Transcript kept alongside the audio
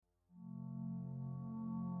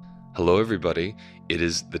Hello, everybody. It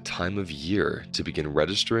is the time of year to begin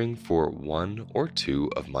registering for one or two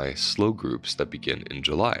of my slow groups that begin in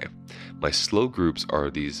July. My slow groups are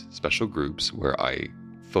these special groups where I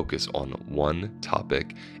focus on one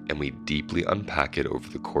topic and we deeply unpack it over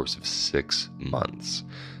the course of 6 months.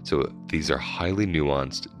 So these are highly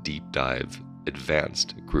nuanced, deep dive,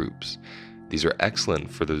 advanced groups. These are excellent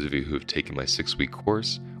for those of you who have taken my 6-week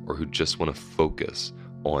course or who just want to focus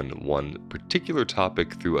on one particular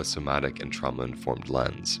topic through a somatic and trauma-informed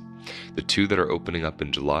lens. The two that are opening up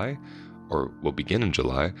in July, or will begin in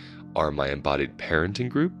July, are my embodied parenting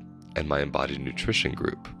group and my embodied nutrition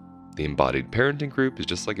group. The embodied parenting group is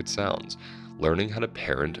just like it sounds, learning how to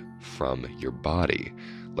parent from your body,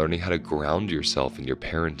 learning how to ground yourself in your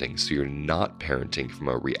parenting so you're not parenting from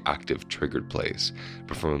a reactive, triggered place,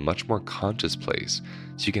 but from a much more conscious place,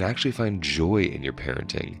 so you can actually find joy in your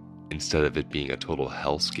parenting instead of it being a total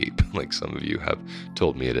hellscape like some of you have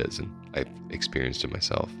told me it is, and I've experienced it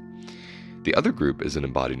myself. The other group is an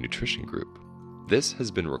embodied nutrition group. This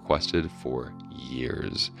has been requested for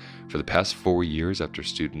years. For the past 4 years after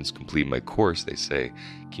students complete my course, they say,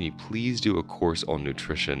 can you please do a course on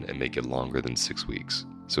nutrition and make it longer than 6 weeks?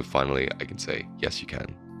 So finally I can say, yes you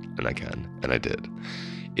can, and I can, and I did.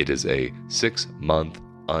 It is a 6-month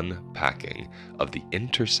unpacking of the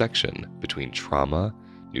intersection between trauma,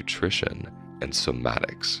 nutrition, and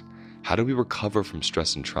somatics. How do we recover from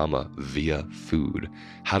stress and trauma via food?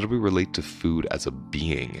 How do we relate to food as a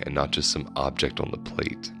being and not just some object on the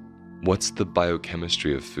plate? What's the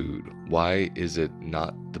biochemistry of food? Why is it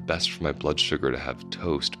not the best for my blood sugar to have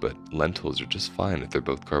toast, but lentils are just fine if they're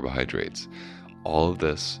both carbohydrates? All of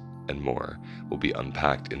this and more will be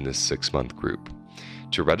unpacked in this 6-month group.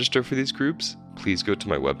 To register for these groups, please go to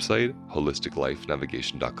my website,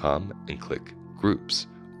 holisticlifenavigation.com, and click Groups.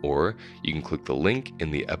 Or you can click the link in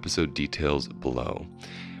the episode details below.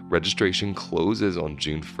 Registration closes on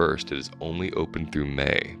June 1st. It is only open through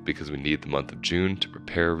May because we need the month of June to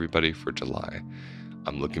prepare everybody for July.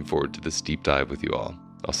 I'm looking forward to this deep dive with you all.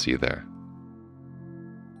 I'll see you there.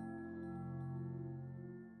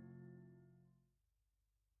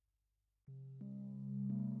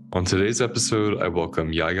 On today's episode, I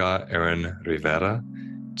welcome Yaya Erin Rivera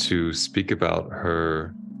to speak about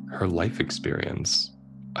her life experience.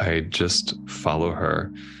 I just follow her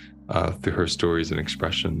through her stories and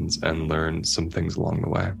expressions and learn some things along the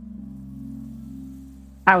way.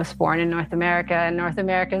 I was born in North America, and North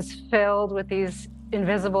America is filled with these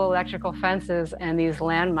invisible electrical fences and these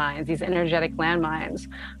landmines, these energetic landmines.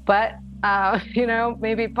 But,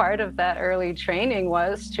 maybe part of that early training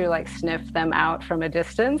was to sniff them out from a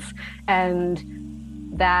distance. And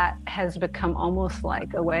that has become almost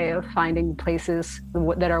like a way of finding places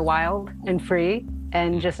that are wild and free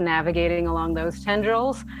and just navigating along those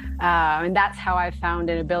tendrils. And that's how I found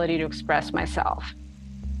an ability to express myself.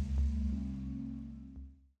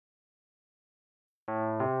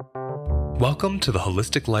 Welcome to the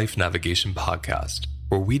Holistic Life Navigation Podcast,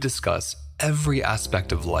 where we discuss every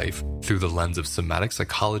aspect of life through the lens of somatic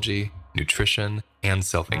psychology, nutrition, and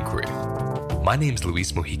self-inquiry. My name's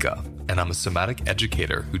Luis Mojica, and I'm a somatic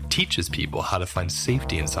educator who teaches people how to find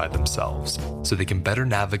safety inside themselves so they can better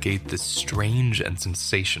navigate this strange and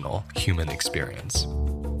sensational human experience.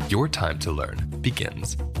 Your time to learn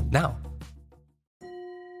begins now.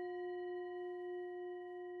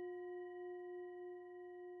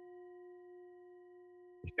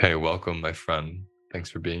 Hey, welcome, my friend.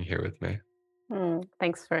 Thanks for being here with me.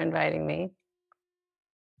 Thanks for inviting me.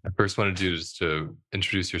 I first wanted you just to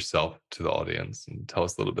introduce yourself to the audience and tell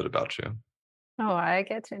us a little bit about you. Oh, I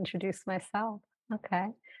get to introduce myself. Okay.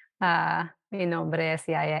 Mi nombre es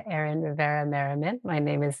Yaya Erin Rivera Merriman. My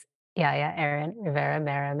name is Yaya Erin Rivera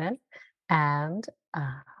Merriman. And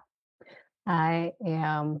I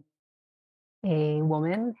am a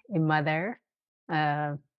woman, a mother,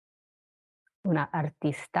 una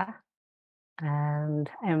artista. And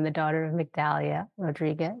I am the daughter of Migdalia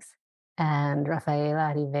Rodriguez and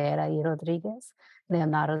Rafaela Rivera y Rodriguez.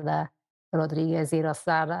 Leonardo Rodriguez y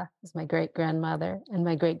Rosada is my great-grandmother, and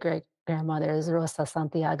my great-great-grandmother is Rosa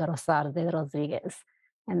Santiago Rosada de Rodriguez.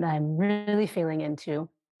 And I'm really feeling into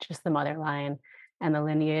just the mother line and the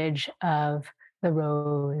lineage of the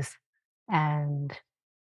Rose and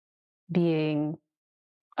being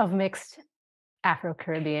of mixed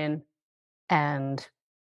Afro-Caribbean and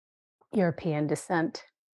European descent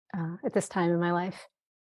at this time in my life.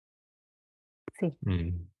 See.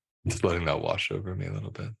 Just letting that wash over me a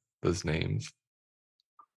little bit. Those names,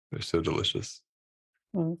 they're so delicious.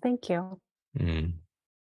 Thank you. We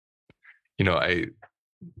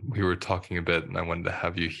were talking a bit and I wanted to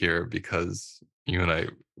have you here because you and I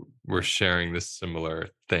we're sharing this similar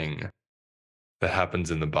thing that happens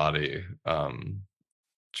in the body,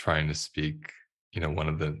 trying to speak, one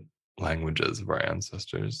of the languages of our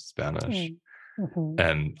ancestors, Spanish. Mm. Mhm.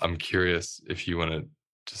 And I'm curious if you want to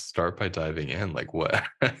just start by diving in, like what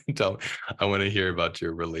tell I want to hear about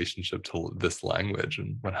your relationship to this language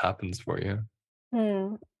and what happens for you.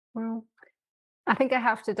 Mm. Well, I think I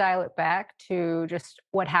have to dial it back to just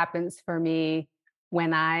what happens for me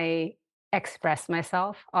when I express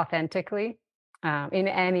myself authentically in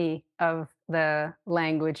any of the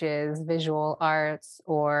languages, visual arts,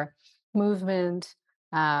 or movement.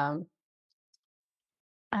 Um,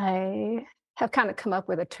 I have kind of come up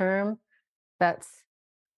with a term that's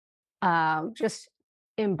just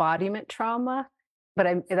embodiment trauma.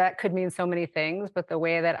 But that could mean so many things. But the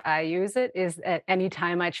way that I use it is at any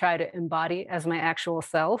time I try to embody as my actual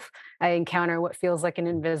self, I encounter what feels like an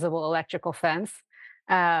invisible electrical fence.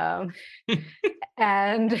 Um,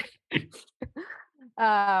 and,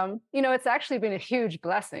 it's actually been a huge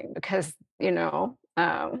blessing because,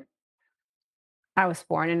 I was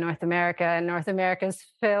born in North America, and North America is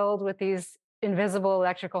filled with these invisible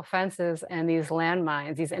electrical fences and these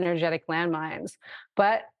landmines, these energetic landmines.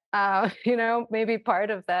 But maybe part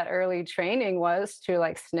of that early training was to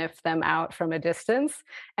like sniff them out from a distance,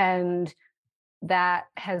 and that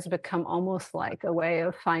has become almost like a way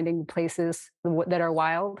of finding places that are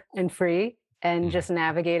wild and free and Mm, just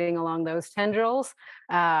navigating along those tendrils.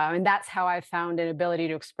 And that's how I found an ability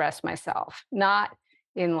to express myself, not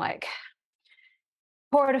in like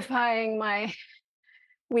fortifying my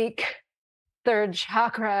weak third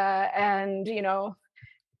chakra and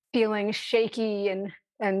feeling shaky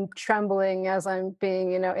and trembling as I'm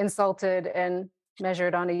being insulted and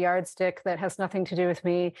measured on a yardstick that has nothing to do with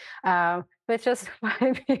me, but just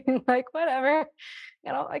by being like whatever,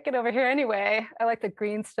 I don't like it over here anyway. I like the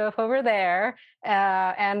green stuff over there,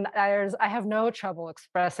 and I have no trouble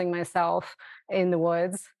expressing myself in the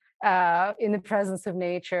woods, in the presence of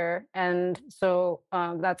nature, and so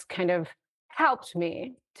that's kind of helped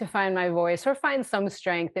me to find my voice or find some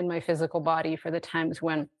strength in my physical body for the times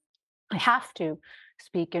when I have to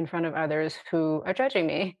speak in front of others who are judging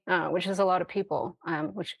me, which is a lot of people,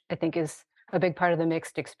 which I think is a big part of the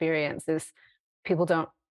mixed experience. Is people don't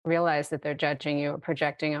realize that they're judging you or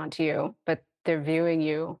projecting onto you, but they're viewing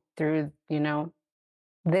you through,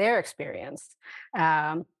 their experience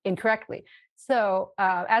incorrectly. So,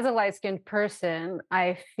 as a light skinned person,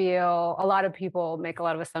 I feel a lot of people make a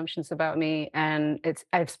lot of assumptions about me, and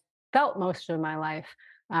I've felt most of my life.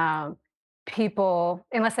 Um, People,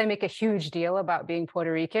 unless I make a huge deal about being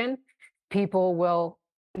Puerto Rican, people will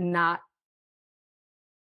not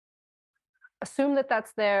assume that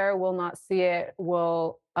that's there, will not see it,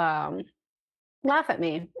 will laugh at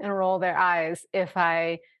me and roll their eyes if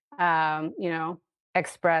I,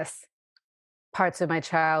 express parts of my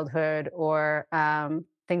childhood or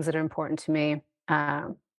things that are important to me.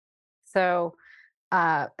 So,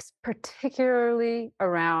 particularly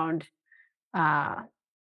around uh,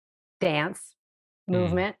 dance, mm,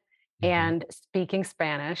 movement, mhm, and speaking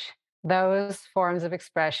Spanish, those forms of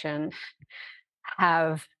expression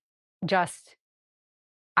have just,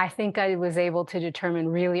 I think I was able to determine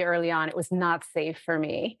really early on it was not safe for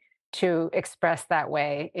me to express that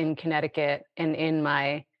way in Connecticut and in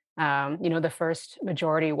my the first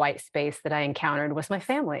majority white space that I encountered was my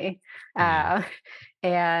family. mm. Uh,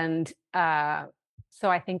 and so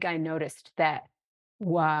I think I noticed that,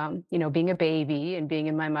 being a baby and being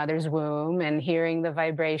in my mother's womb and hearing the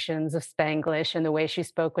vibrations of Spanglish and the way she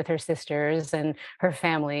spoke with her sisters and her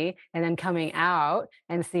family, and then coming out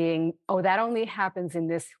and seeing, oh, that only happens in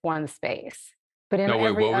this one space. But in No, wait,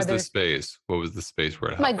 every what was the other, space? What was the space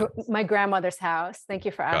where it happens? my grandmother's house. Thank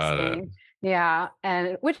you for Got it. asking. Yeah,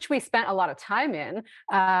 and which we spent a lot of time in,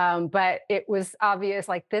 but it was obvious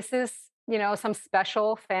like this is some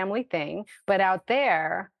special family thing. But out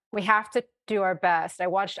there, we have to do our best. I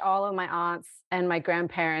watched all of my aunts and my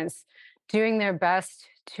grandparents doing their best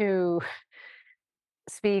to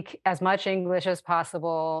speak as much English as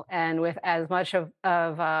possible and with as much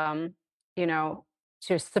you know,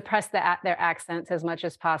 to suppress their accents as much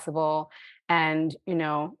as possible, and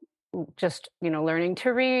just learning to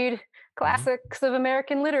read Mhm, classics of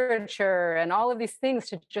American literature and all of these things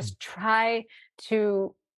to mm, just try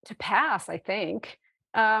to pass. I think,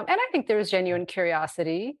 and I think there's genuine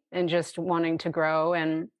curiosity and just wanting to grow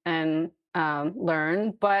and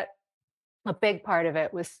learn, but a big part of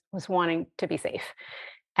it was wanting to be safe.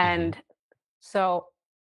 mhm, And so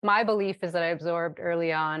my belief is that I absorbed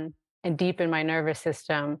early on and deep in my nervous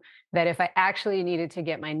system that if I actually needed to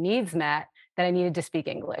get my needs met, that I needed to speak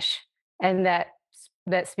English, and that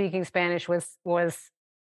speaking Spanish was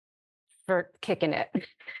for kicking it,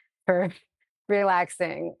 for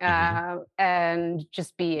relaxing, Hmm. and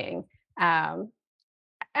just being. Um,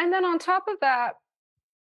 and then on top of that,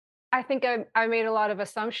 I think I made a lot of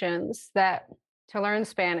assumptions that to learn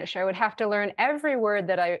Spanish, I would have to learn every word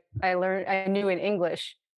that I knew in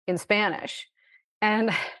English in Spanish.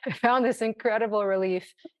 And I found this incredible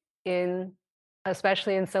relief in,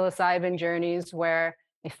 especially in psilocybin journeys where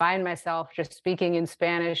I find myself just speaking in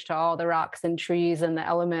Spanish to all the rocks and trees and the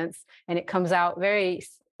elements, and it comes out very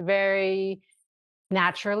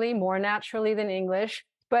naturally, more naturally than English.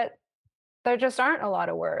 But there just aren't a lot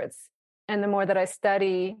of words. And the more that I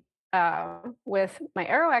study with my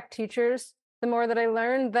Arawak teachers, the more that I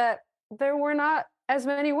learned that there were not as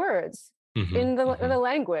many words Hmm. in Hmm. the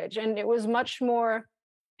language. And it was much more,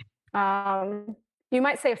 um, you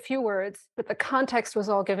might say a few words, but the context was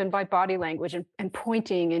all given by body language and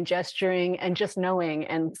pointing and gesturing and just knowing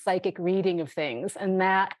and psychic reading of things. And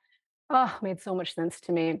that, oh, made so much sense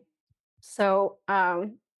to me. So, I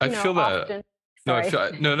feel that. often, No,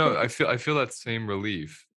 sorry. I feel that same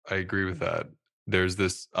relief. I agree with that. There's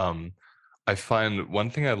this I find one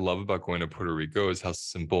thing I love about going to Puerto Rico is how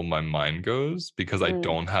simple my mind goes because Mm,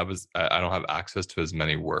 I don't have access to as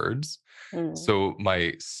many words. mm, So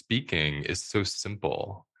my speaking is so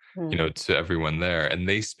simple, mm. to everyone there, and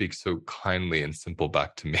they speak so kindly and simple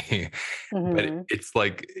back to me. But Mhm,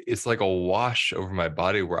 it's like a wash over my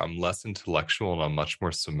body where I'm less intellectual and I'm much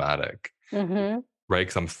more somatic, mhm, right?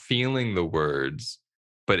 Because I'm feeling the words,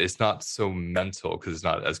 but it's not so mental because it's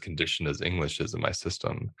not as conditioned as English is in my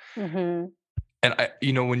system. mhm,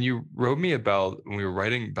 And when you wrote me about when we were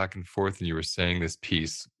writing back and forth, and you were saying this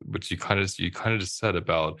piece, which you kind of just said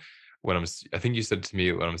about I think you said to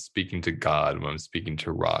me when I'm speaking to God, when I'm speaking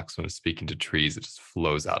to rocks, when I'm speaking to trees, it just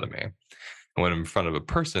flows out of me. And when I'm in front of a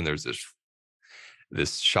person, there's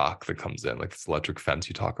this shock that comes in, like this electric fence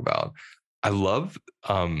you talk about. I love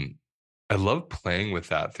um I love playing with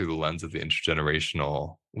that through the lens of the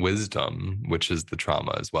intergenerational wisdom, which is the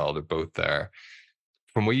trauma as well. They're both there.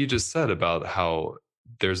 From what you just said about how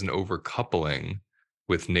there's an overcoupling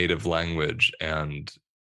with native language and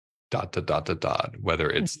dot dot dot dot dot, whether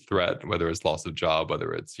it's threat, whether it's loss of job,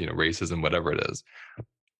 whether it's racism, whatever it is.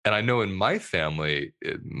 And I know in my family,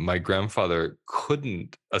 my grandfather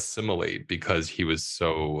couldn't assimilate because he was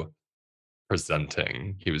so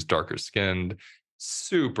presenting. He was darker skinned,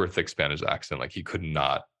 super thick Spanish accent, like he could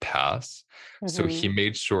not pass. So he mhm.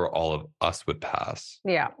 made sure all of us would pass.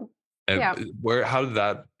 Yeah, And yeah,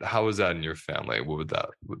 how was that in your family? Did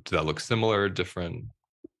that look similar, different?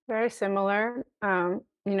 very similar.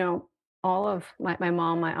 All of my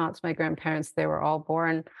mom, my aunts, my grandparents, they were all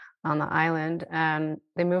born on the island, and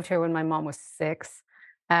they moved here when my mom was 6.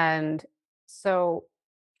 And so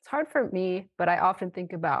it's hard for me, but I often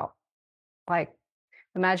think about, like,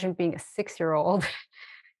 imagine being a 6-year-old.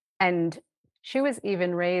 And she was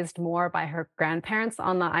even raised more by her grandparents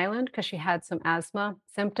on the island because she had some asthma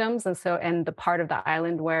symptoms, and the part of the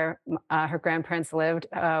island where her grandparents lived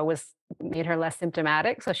was made her less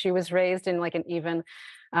symptomatic. So she was raised in like an even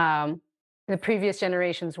um, the previous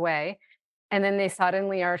generation's way. And then they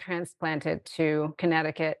suddenly are transplanted to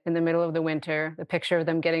Connecticut in the middle of the winter. The picture of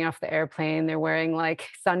them getting off the airplane, they're wearing like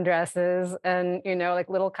sundresses and, like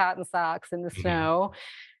little cotton socks in the Hmm. snow.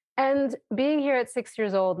 And being here at 6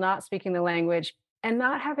 years old, not speaking the language, and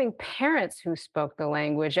not having parents who spoke the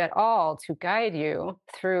language at all to guide you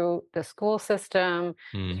through the school system,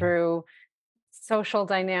 Hmm. through social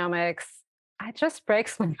dynamics, it just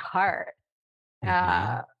breaks my heart. Hmm.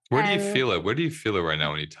 Uh, Where do you and feel it? Where do you feel it right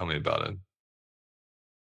now when you tell me about it?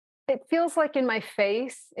 it feels like in my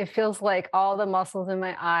face, it feels like all the muscles in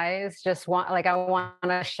my eyes just want, like, I want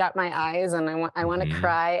to shut my eyes, and I want to Hmm.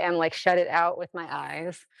 cry and like shut it out with my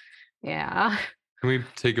eyes. Yeah. Can we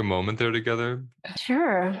take a moment there together?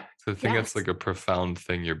 Sure. So I think that's Yes. like a profound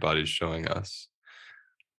thing your body's showing us.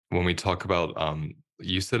 When we talk about,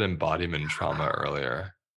 you said embodiment trauma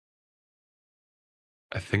earlier.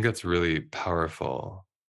 I think that's really powerful.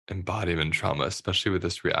 Embodiment trauma, especially with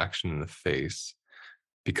this reaction in the face,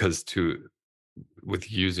 because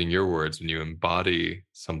with using your words, when you embody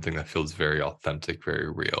something that feels very authentic,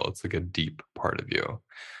 very real, it's like a deep part of you.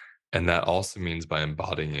 And that also means by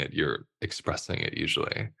embodying it, you're expressing it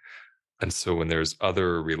usually. And so when there's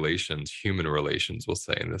other relations, human relations, we'll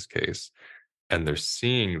say in this case, and they're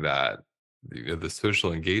seeing that the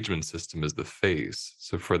social engagement system is the face.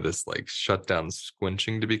 So for this like shutdown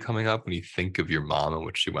squinching to be coming up when you think of your mom and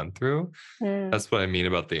what she went through, Mm, that's what I mean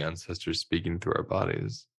about the ancestors speaking through our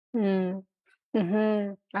bodies. mm,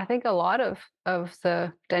 I think a lot of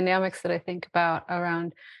the dynamics that I think about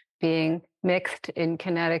around being mixed in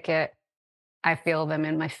Connecticut I feel them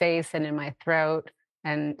in my face and in my throat.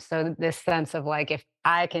 And so this sense of like, if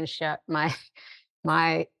I can shut my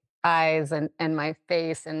my eyes and my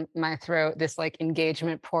face and my throat, this like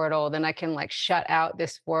engagement portal, then I can like shut out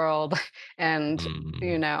this world and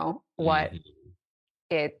Mm, what mhm.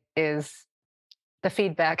 it is, the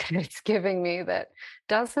feedback that it's giving me that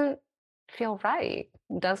doesn't feel right,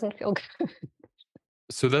 doesn't feel good.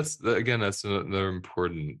 So again, that's another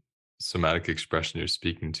important somatic expression you're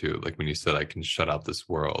speaking to. Like when you said, I can shut out this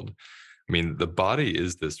world. I mean, the body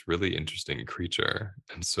is this really interesting creature.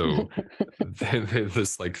 And so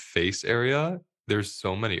this like face area, there's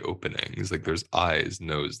so many openings. Like there's eyes,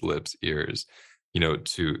 nose, lips, ears,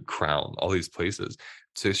 to crown, all these places.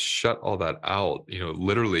 To shut all that out,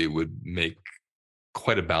 literally would make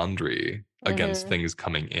quite a boundary against Hmm. things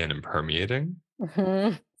coming in and permeating.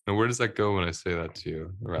 Hmm. And where does that go when I say that to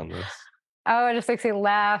you around this? Oh, it just makes me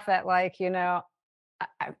laugh at like,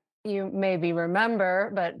 you maybe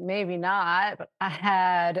remember, but maybe not. But I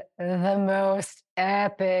had the most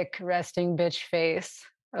epic resting bitch face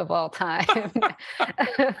of all time.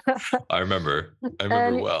 I remember. I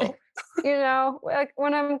remember And, well. like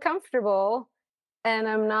when I'm comfortable and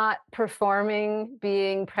I'm not performing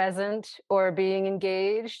being present or being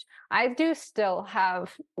engaged, I do still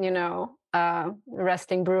have,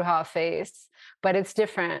 resting bruja face, but it's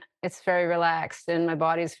different. It's very relaxed and my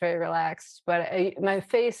body's very relaxed. But my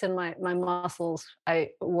face and my muscles,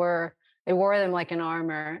 I wore them like an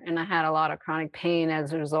armor, and I had a lot of chronic pain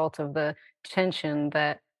as a result of the tension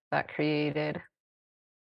that created.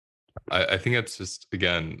 I think it's just,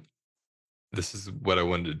 again, this is what I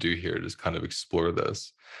wanted to do here, just kind of explore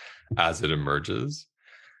this as it emerges,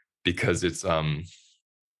 because it's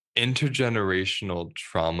intergenerational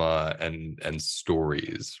trauma and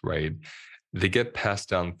stories, right? They get passed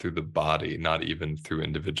down through the body, not even through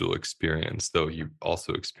individual experience, though you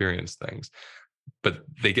also experience things, but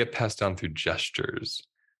they get passed down through gestures.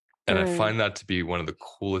 And I Mm. find that to be one of the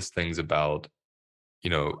coolest things about, you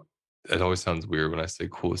know, it always sounds weird when I say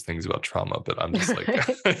coolest things about trauma, but I'm just like,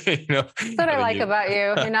 That's what I I mean, like about you.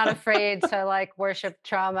 You're not afraid to like worship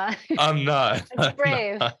trauma. I'm not, It's I'm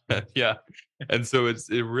brave. not, yeah. And so it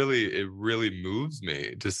really moves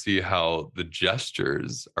me to see how the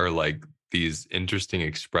gestures are like these interesting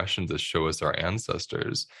expressions that show us our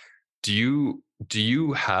ancestors. Do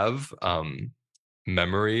you have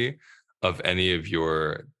memory of any of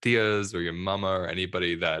your tias or your mama or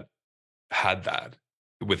anybody that had that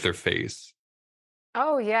with their face?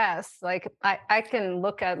 Oh yes. Like I can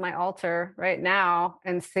look at my altar right now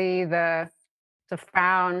and see the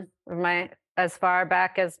frown of my, as far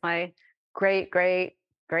back as my great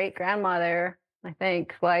grandmother, I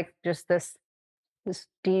think, like just this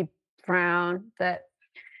deep frown that,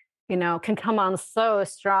 can come on so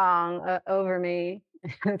strong over me.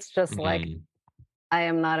 It's just like Mm. I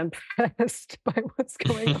am not impressed by what's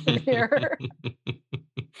going on here.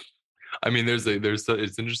 I mean, it's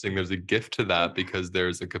interesting. There's a gift to that because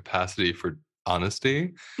there's a capacity for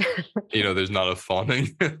honesty. There's not a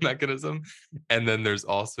fawning mechanism. And then there's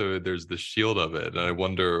the shield of it. And I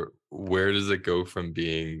wonder, where does it go from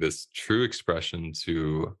being this true expression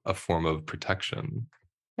to a form of protection?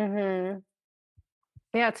 Hmm.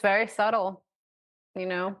 Yeah, it's very subtle,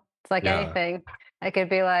 It's like Yeah. anything. I could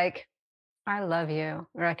be like, "I love you,"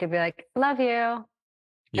 or I could be like, "Love you." And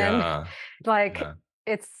Yeah. like Yeah.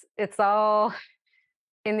 it's all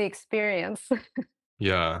in the experience.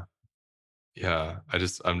 Yeah. Yeah.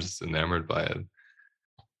 I'm just enamored by it.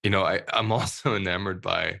 I'm also enamored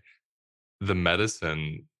by the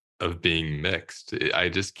medicine of being mixed. I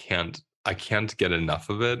can't get enough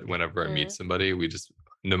of it whenever I meet Mm, somebody.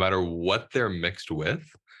 No matter what they're mixed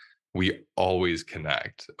with, we always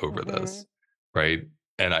connect over mhm, this, right?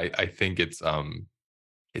 And I think it's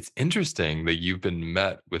interesting that you've been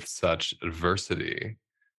met with such adversity,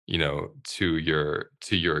 to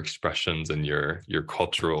your expressions and your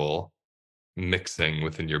cultural mixing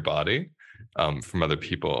within your body, from other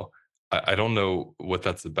people. I don't know what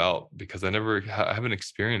that's about because I haven't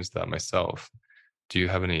experienced that myself. Do you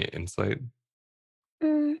have any insight?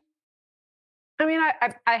 mm. I mean,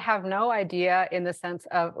 I have no idea in the sense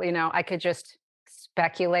of, I could just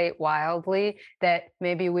speculate wildly that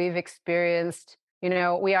maybe we've experienced,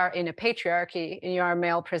 we are in a patriarchy and you are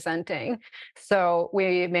male presenting. So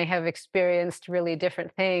we may have experienced really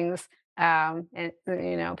different things. And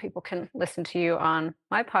people can listen to you on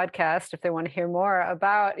my podcast if they want to hear more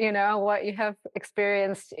about, what you have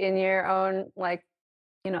experienced in your own, like,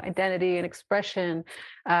 identity and expression.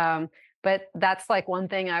 Um, but that's like one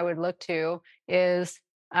thing I would look to is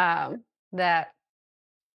that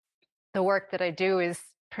the work that I do is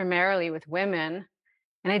primarily with women.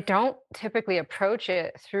 And I don't typically approach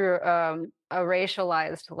it through a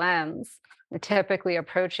racialized lens. I typically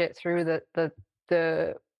approach it through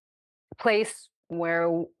the place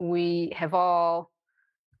where we have all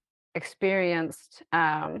experienced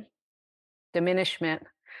diminishment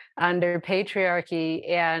under patriarchy,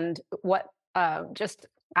 and what just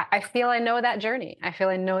I feel I know that journey. I feel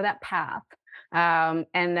I know that path,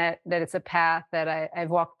 and that it's a path that I've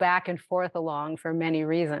walked back and forth along for many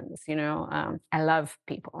reasons. I love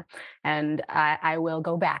people, and I will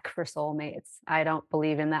go back for soulmates. I don't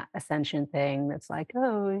believe in that ascension thing. That's like,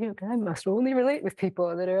 oh, I must only relate with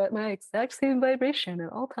people that are at my exact same vibration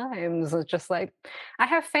at all times. It's just like I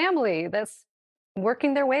have family that's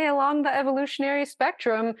working their way along the evolutionary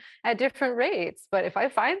spectrum at different rates. But if I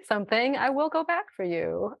find something, I will go back for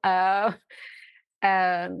you. And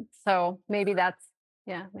so maybe that's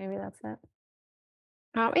it.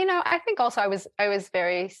 I think also I was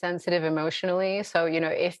very sensitive emotionally. So,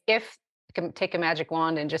 if I can take a magic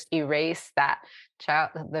wand and just erase that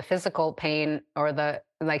the physical pain, or the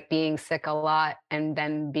like being sick a lot and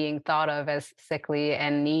then being thought of as sickly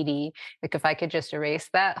and needy, like if I could just erase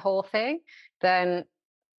that whole thing, then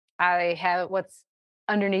I have what's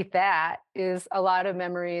underneath that is a lot of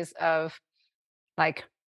memories of like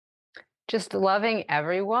just loving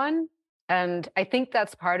everyone. And I think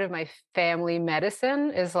that's part of my family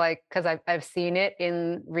medicine, is like, because I've seen it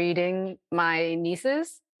in reading my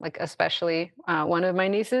nieces, like especially one of my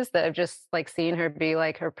nieces, that I've just like seen her be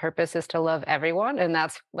like, her purpose is to love everyone. And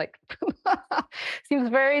that's like, seems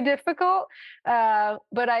very difficult.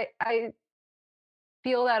 But I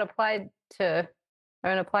feel that applies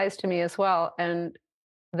to me as well. And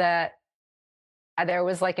that there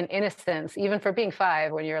was like an innocence, even for being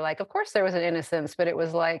 5, when you're like, of course there was an innocence, but it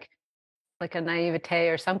was like a naivete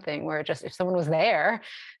or something, where just if someone was there,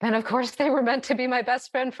 then of course they were meant to be my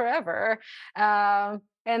best friend forever. And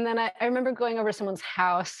then I remember going over someone's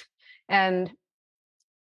house, and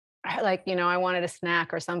I wanted a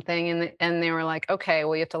snack or something, and they were like, okay,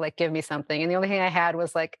 well, you have to like give me something. And the only thing I had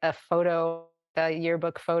was like a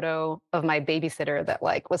yearbook photo of my babysitter that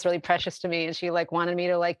like was really precious to me, and she like wanted me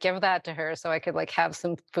to like give that to her so I could like have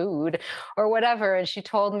some food or whatever. And she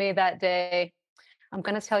told me that day, I'm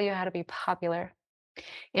going to tell you how to be popular.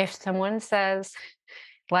 If someone says,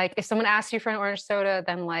 like, if someone asks you for an orange soda,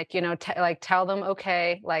 then like, like tell them,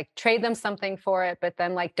 okay, like trade them something for it, but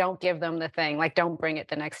then like don't give them the thing, like don't bring it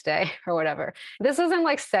the next day or whatever. This was in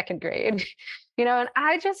like second grade, and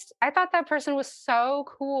I thought that person was so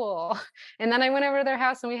cool. And then I went over to their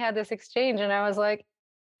house and we had this exchange, and I was like,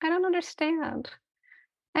 I don't understand.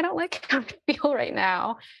 I don't like how I feel right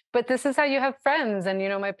now, but this is how you have friends. And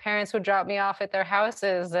my parents would drop me off at their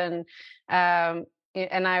houses, and I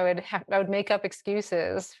would make up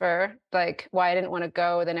excuses for like why I didn't want to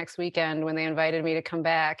go the next weekend when they invited me to come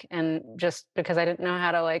back, and just because I didn't know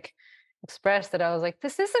how to like express that, I was like,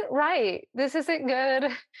 this isn't right. This isn't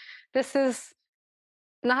good. This is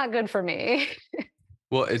not good for me.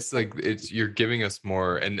 Well, it's like you're giving us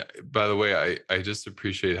more. And by the way, I just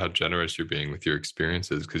appreciate how generous you're being with your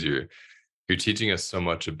experiences, because you're teaching us so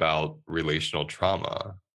much about relational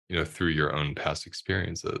trauma, through your own past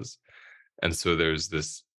experiences. And so there's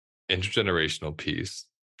this intergenerational piece.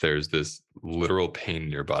 There's this literal pain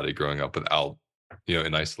in your body growing up without,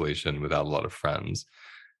 in isolation, without a lot of friends.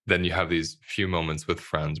 Then you have these few moments with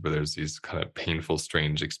friends where there's these kind of painful,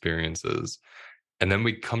 strange experiences. And then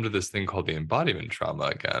we come to this thing called the embodiment trauma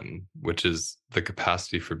again, which is the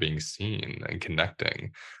capacity for being seen and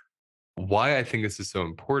connecting. Why I think this is so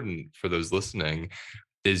important for those listening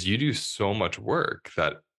is you do so much work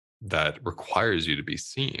that requires you to be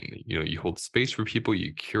seen. You hold space for people,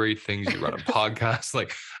 you curate things, you run a podcast.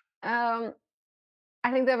 Like, um,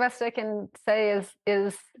 I think the best I can say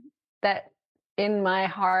is that in my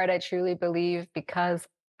heart, I truly believe, because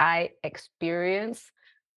I experience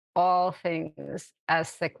all things as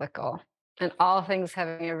cyclical, and all things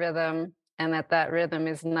having a rhythm, and that rhythm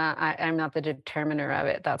is not, I'm not the determiner of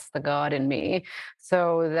it. That's the God in me.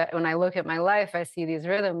 So that when I look at my life, I see these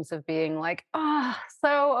rhythms of being like, oh,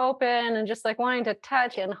 so open, and just like wanting to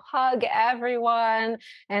touch and hug everyone,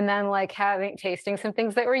 and then like tasting some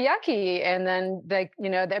things that were yucky, and then like,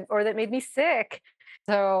 that made me sick.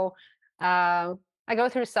 So I go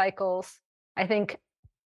through cycles. I think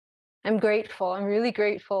I'm grateful. I'm really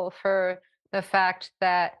grateful for the fact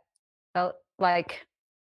that, like,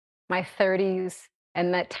 my 30s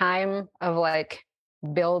and that time of like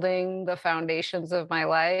building the foundations of my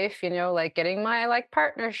life, like getting my like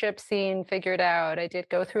partnership scene figured out. I did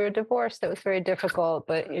go through a divorce that was very difficult,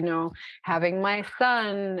 but having my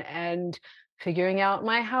son and figuring out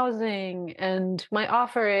my housing and my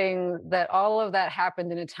offering, that all of that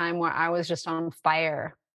happened in a time where I was just on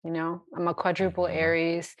fire. I'm a quadruple Mhm.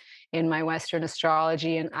 Aries in my Western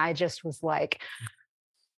astrology, and I just was like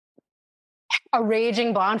a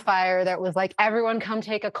raging bonfire that was like, everyone come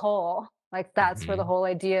take a coal. Like that's where the Mhm. whole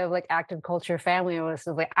idea of like active culture family was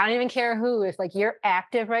like, I don't even care who, if like you're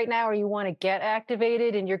active right now or you want to get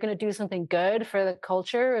activated and you're going to do something good for the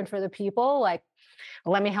culture and for the people, like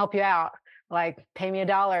let me help you out. Like pay me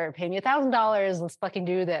 $1, pay me $1,000. Let's fucking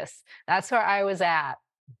do this. That's where I was at.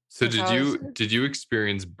 So And so did I was, you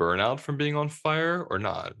experience burnout from being on fire or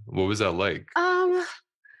not? What was that like? um,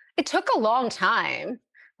 it took a long time.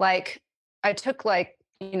 Like I took like,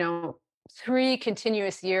 3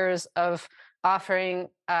 continuous years of offering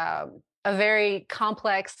a very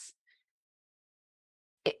complex,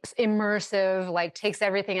 immersive, like takes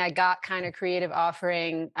everything I got kind of creative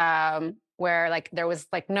offering, where like there was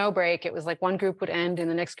like no break. It was like one group would end and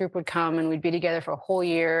the next group would come and we'd be together for a whole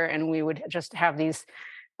year and we would just have these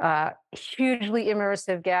hugely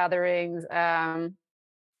immersive gatherings.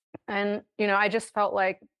 And I just felt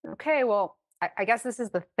like, okay, well, I guess this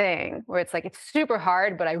is the thing where it's like it's super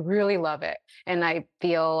hard, but I really love it. And I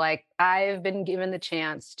feel like I've been given the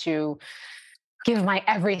chance to give my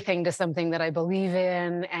everything to something that I believe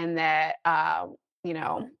in, and that you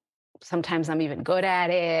know, sometimes I'm even good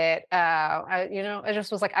at it. I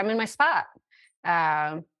just was like, I'm in my spot.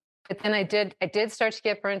 But then I did start to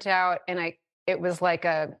get burnt out, and it was like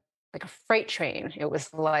a freight train. It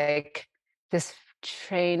was like this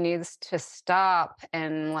train needs to stop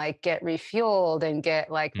and like get refueled and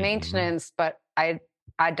get like Mhm. maintenance, but I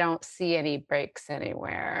don't see any breaks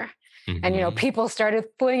anywhere. And Mhm. people started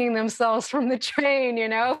flinging themselves from the train,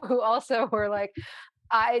 who also were like,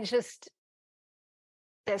 I just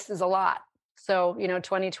this is a lot. So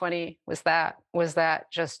 2020 was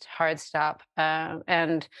that just hard stop.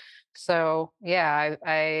 And so yeah,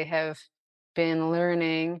 I have been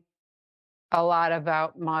learning a lot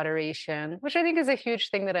about moderation, which I think is a huge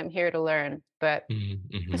thing that I'm here to learn. But Mhm.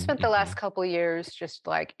 I Mhm. spent the last Mhm. couple years just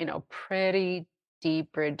like, pretty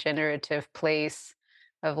deep regenerative place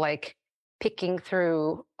of like picking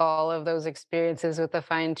through all of those experiences with a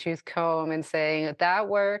fine tooth comb and saying that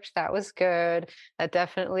worked, that was good, that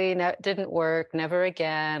definitely didn't work, never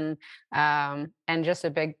again. And just a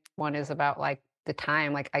big one is about like the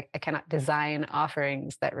time. Like I cannot design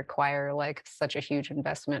offerings that require like such a huge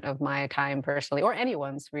investment of my time personally, or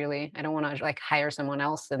anyone's really. I don't want to like hire someone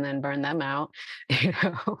else and then burn them out. you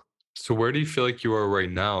know? So where do you feel like you are right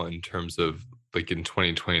now in terms of like in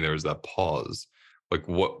 2020 there was that pause. Like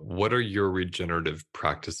what are your regenerative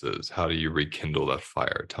practices? How do you rekindle that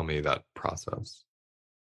fire? Tell me that process.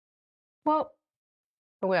 Well,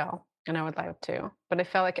 and I would like to, but I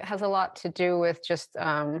feel like it has a lot to do with just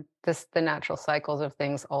the natural cycles of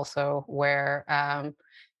things also, where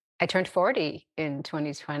I turned 40 in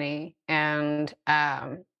 2020. And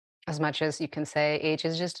as much as you can say age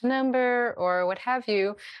is just a number or what have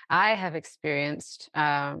you, I have experienced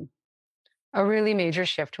a really major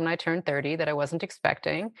shift when I turned 30 that I wasn't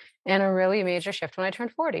expecting, and a really major shift when I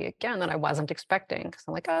turned 40 again that I wasn't expecting. Because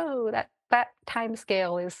I'm like, oh, that time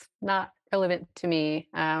scale is not relevant to me.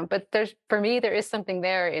 But for me, there is something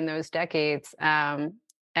there in those decades, and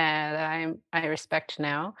that I respect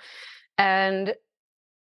now. And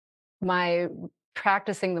my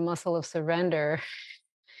practicing the muscle of surrender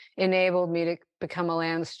enabled me to become a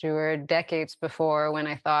land steward decades before when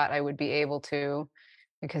I thought I would be able to,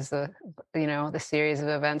 because the series of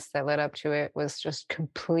events that led up to it was just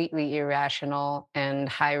completely irrational and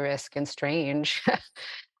high risk and strange.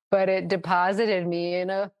 But it deposited me in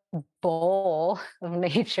a bowl of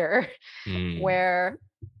nature Mm. where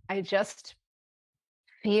I just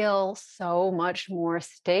feel so much more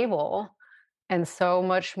stable and so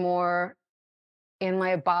much more in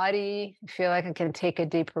my body. I feel like I can take a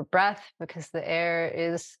deeper breath because the air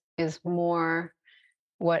is more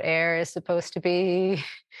what air is supposed to be,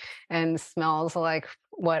 and smells like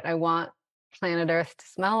what I want planet Earth to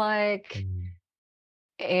smell like. Mm.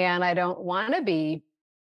 And I don't want to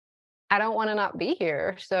not be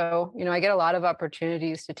here. So, I get a lot of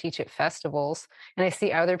opportunities to teach at festivals, and I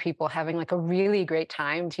see other people having like a really great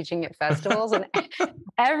time teaching at festivals. And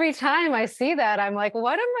every time I see that, I'm like,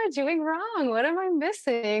 what am I doing wrong? What am I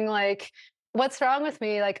missing? Like, what's wrong with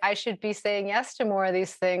me? Like, I should be saying yes to more of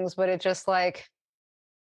these things, but it just like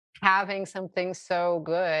having something so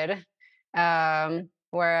good,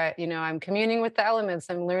 where I'm communing with the elements,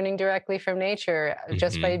 I'm learning directly from nature,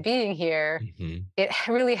 just by Mhm. being here. Mhm. It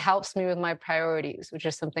really helps me with my priorities, which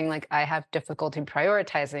is something like I have difficulty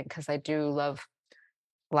prioritizing because I do love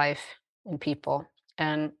life and people.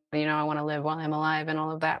 and I want to live while I'm alive and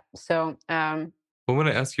all of that. So Well, when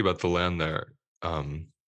I ask you about the land there, I'm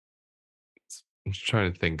just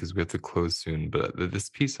trying to think because we have to close soon, but this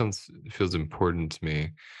piece feels important to me.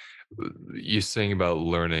 You're saying about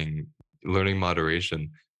learning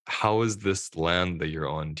moderation. How is this land that you're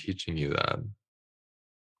on teaching you that?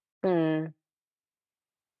 hmm.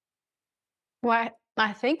 Well,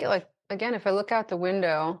 I think, like, again, if I look out the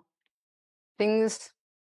window, things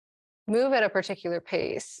move at a particular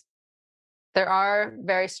pace. There are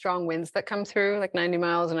very strong winds that come through, like 90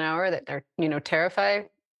 miles an hour, that are, terrify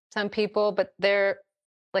some people, but they're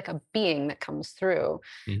like a being that comes through.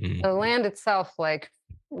 Hmm. The land itself, like,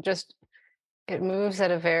 just it moves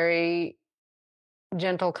at a very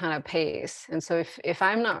gentle kind of pace. And so if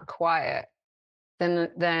I'm not quiet,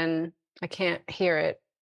 then I can't hear it,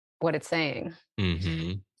 what it's saying.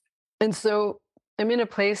 Hmm. And so I'm in a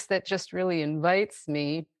place that just really invites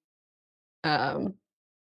me um,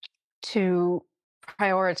 to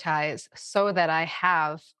prioritize so that I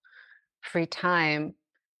have free time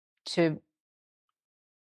to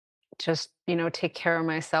just, take care of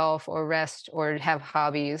myself or rest or have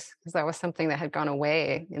hobbies. Because that was something that had gone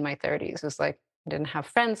away in my 30s. It was like I didn't have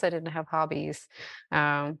friends, I didn't have hobbies.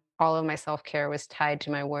 All of my self-care was tied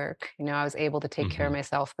to my work. I was able to take care of Hmm.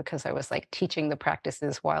 myself because I was like teaching the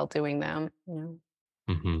practices while doing them. Hmm.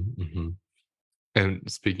 Hmm.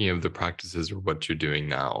 And speaking of the practices or what you're doing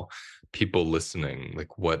now, people listening,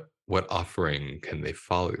 like what offering can they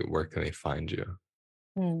follow? Where can they find you?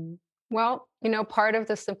 Mm. Well, part of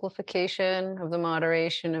the simplification of the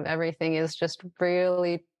moderation of everything is just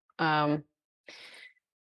really, um,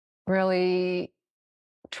 really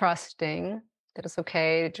trusting that it's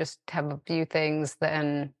okay to just have a few things that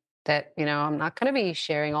I'm not going to be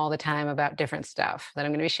sharing all the time about different stuff, that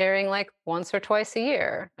I'm going to be sharing like once or twice a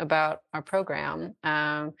year about our program,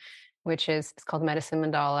 which is it's called Medicine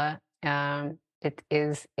Mandala. It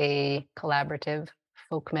is a collaborative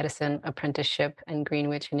folk medicine apprenticeship and green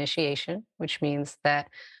witch initiation, which means that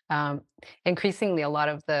um, increasingly a lot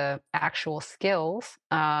of the actual skills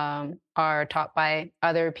are taught by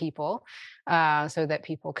other people, so that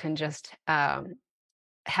people can just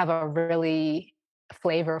have a really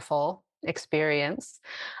flavorful experience.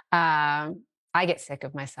 I get sick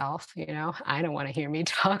of myself, I don't want to hear me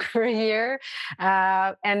talk for a year.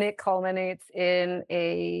 And it culminates in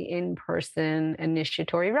a in-person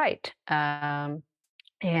initiatory rite.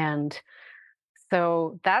 And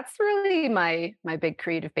so that's really my big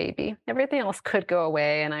creative baby. Everything else could go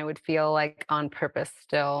away, and I would feel like on purpose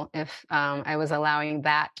still if I was allowing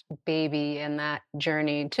that baby and that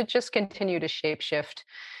journey to just continue to shape shift.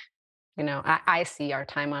 I see our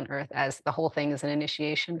time on earth as the whole thing is an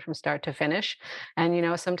initiation from start to finish.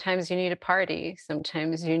 And, sometimes you need a party.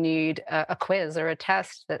 Sometimes you need a quiz or a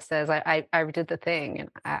test that says, I did the thing.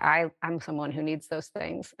 And I'm someone who needs those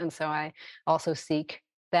things. And so I also seek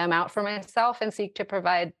them out for myself and seek to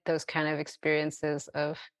provide those kind of experiences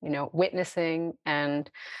of, witnessing and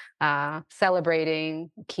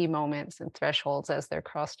celebrating key moments and thresholds as they're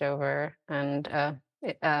crossed over, and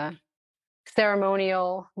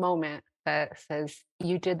ceremonial moment that says,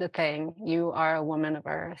 you did the thing. You are a woman of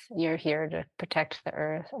earth. You're here to protect the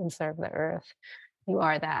earth and serve the earth. You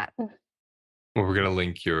are that. Well, we're going to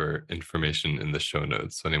link your information in the show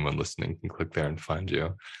notes so anyone listening can click there and find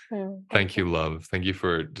you. Thank Thank you. you, love. Thank you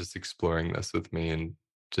for just exploring this with me and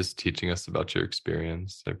just teaching us about your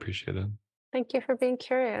experience. I appreciate it. Thank you for being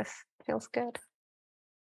curious. Feels good.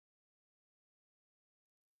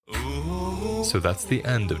 So that's the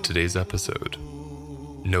end of today's episode.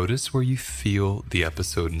 Notice where you feel the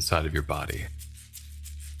episode inside of your body.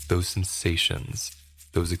 Those sensations,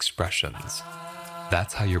 those expressions.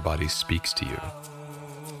 That's how your body speaks to you.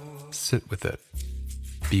 Sit with it,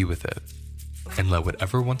 be with it, and let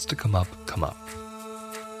whatever wants to come up, come up.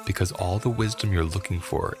 Because all the wisdom you're looking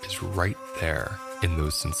for is right there in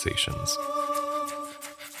those sensations.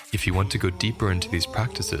 If you want to go deeper into these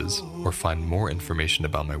practices or find more information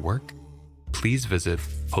about my work, please visit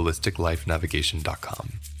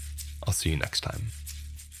holisticlifenavigation.com. I'll see you next time.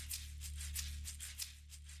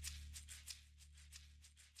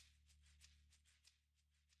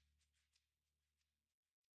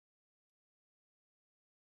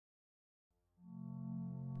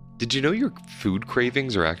 Did you know your food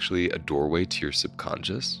cravings are actually a doorway to your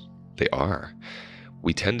subconscious? They are.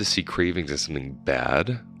 We tend to see cravings as something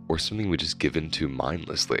bad or something we just give into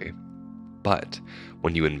mindlessly. But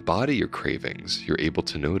when you embody your cravings, you're able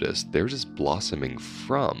to notice they're just blossoming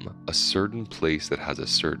from a certain place that has a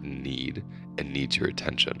certain need and needs your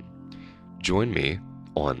attention. Join me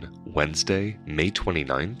on Wednesday, May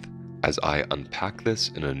 29th as I unpack this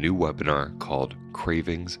in a new webinar called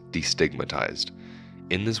Cravings Destigmatized.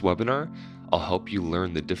 In this webinar, I'll help you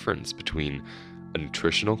learn the difference between a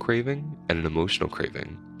nutritional craving and an emotional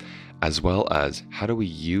craving, as well as how do we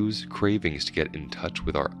use cravings to get in touch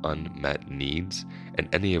with our unmet needs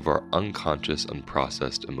and any of our unconscious,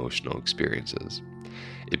 unprocessed emotional experiences.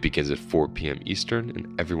 It begins at 4 p.m. Eastern,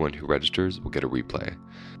 and everyone who registers will get a replay.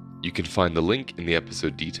 You can find the link in the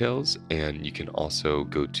episode details, and you can also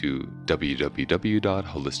go to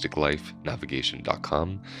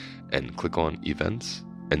www.holisticlifenavigation.com and click on events,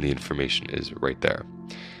 and the information is right there.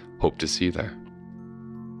 Hope to see you there.